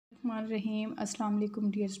Rahim. Assalamu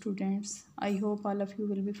alaikum, dear students. I hope all of you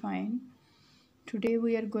will be fine. Today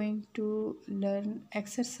we are going to learn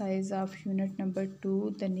exercise of unit number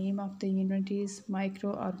 2. The name of the unit is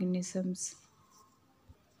Microorganisms.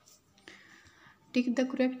 Take the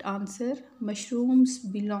correct answer. Mushrooms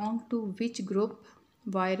belong to which group?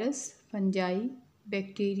 Virus, fungi,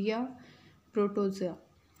 bacteria, protozoa.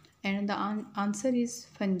 And the answer is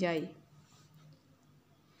fungi.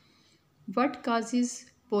 What causes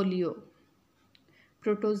polio?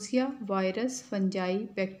 Protozoa, virus, fungi,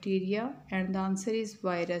 bacteria, and the answer is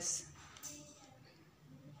virus.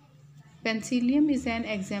 Penicillium is an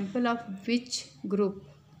example of which group?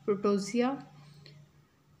 Protozoa,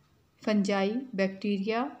 fungi,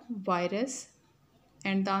 bacteria, virus,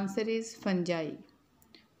 and the answer is fungi.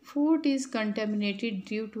 Food is contaminated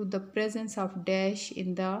due to the presence of dash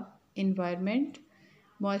in the environment: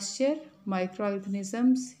 moisture,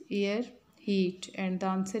 microorganisms, air, heat, and the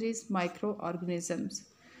answer is microorganisms.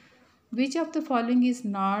 Which of the following is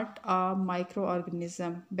not a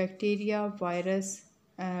microorganism? Bacteria, virus,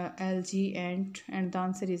 algae, ant, and the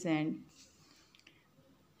answer is ant.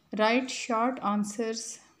 Write short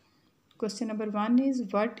answers. Question number 1 is,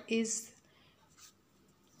 what is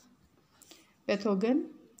pathogen?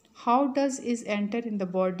 How does it enter in the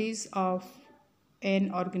bodies of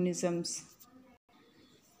an organisms?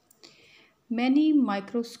 Many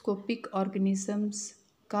microscopic organisms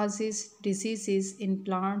causes diseases in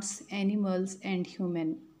plants, animals, and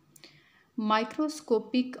human.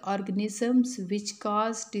 Microscopic organisms which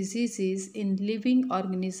cause diseases in living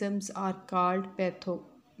organisms are called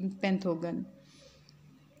pathogen.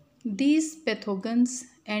 These pathogens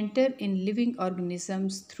enter in living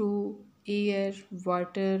organisms through air,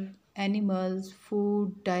 water, animals,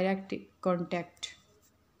 food, direct contact.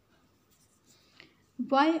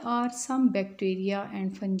 Why are some bacteria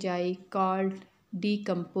and fungi called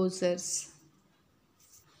decomposers?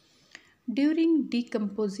 During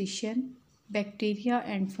decomposition, bacteria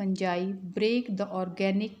and fungi break the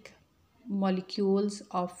organic molecules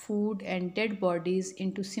of food and dead bodies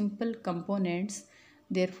into simple components.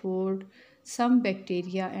 Therefore, some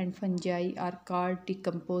bacteria and fungi are called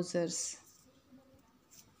decomposers.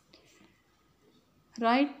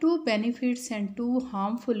 Write 2 benefits and 2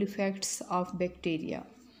 harmful effects of bacteria.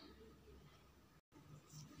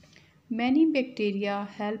 Many bacteria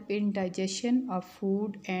help in digestion of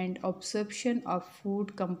food and absorption of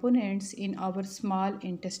food components in our small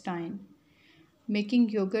intestine. Making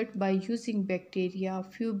yogurt by using bacteria.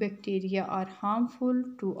 Few bacteria are harmful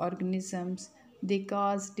to organisms. They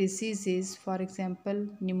cause diseases, for example,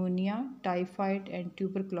 pneumonia, typhoid, and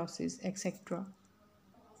tuberculosis, etc.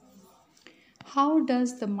 How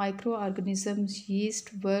does the microorganisms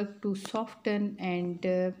yeast work to soften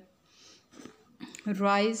and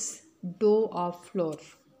rise dough of flour?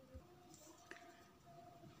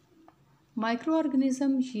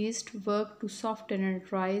 Microorganisms yeast work to soften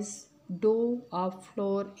and rise dough of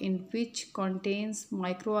flour in which contains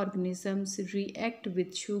microorganisms react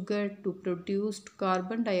with sugar to produce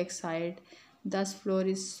carbon dioxide. Thus flour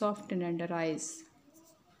is softened and rise.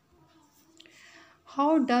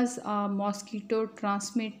 How does a mosquito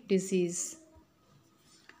transmit disease?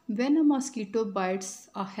 When a mosquito bites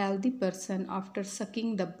a healthy person after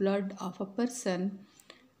sucking the blood of a person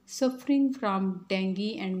suffering from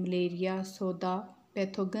dengue and malaria, so the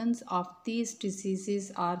pathogens of these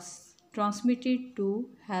diseases are transmitted to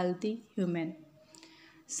healthy human.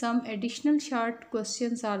 Some additional short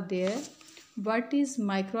questions are there. What is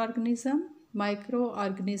microorganism?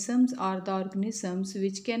 Microorganisms are the organisms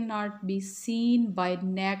which cannot be seen by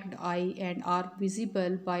naked eye and are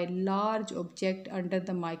visible by large object under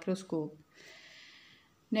the microscope.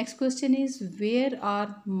 Next question is, where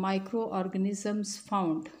are microorganisms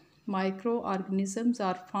found? Microorganisms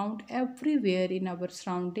are found everywhere in our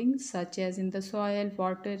surroundings, such as in the soil,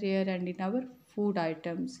 water, air, and in our food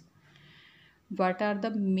items. What are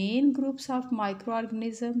the main groups of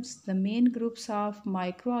microorganisms? The main groups of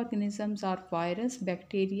microorganisms are virus,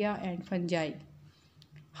 bacteria, and fungi.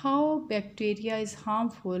 How bacteria is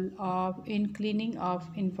harmful in cleaning of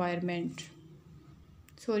environment?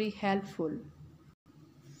 Helpful.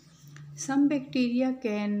 Some bacteria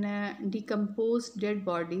can decompose dead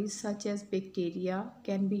bodies, such as bacteria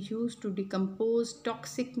can be used to decompose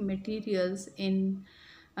toxic materials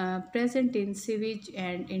present in sewage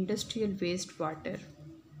and industrial wastewater.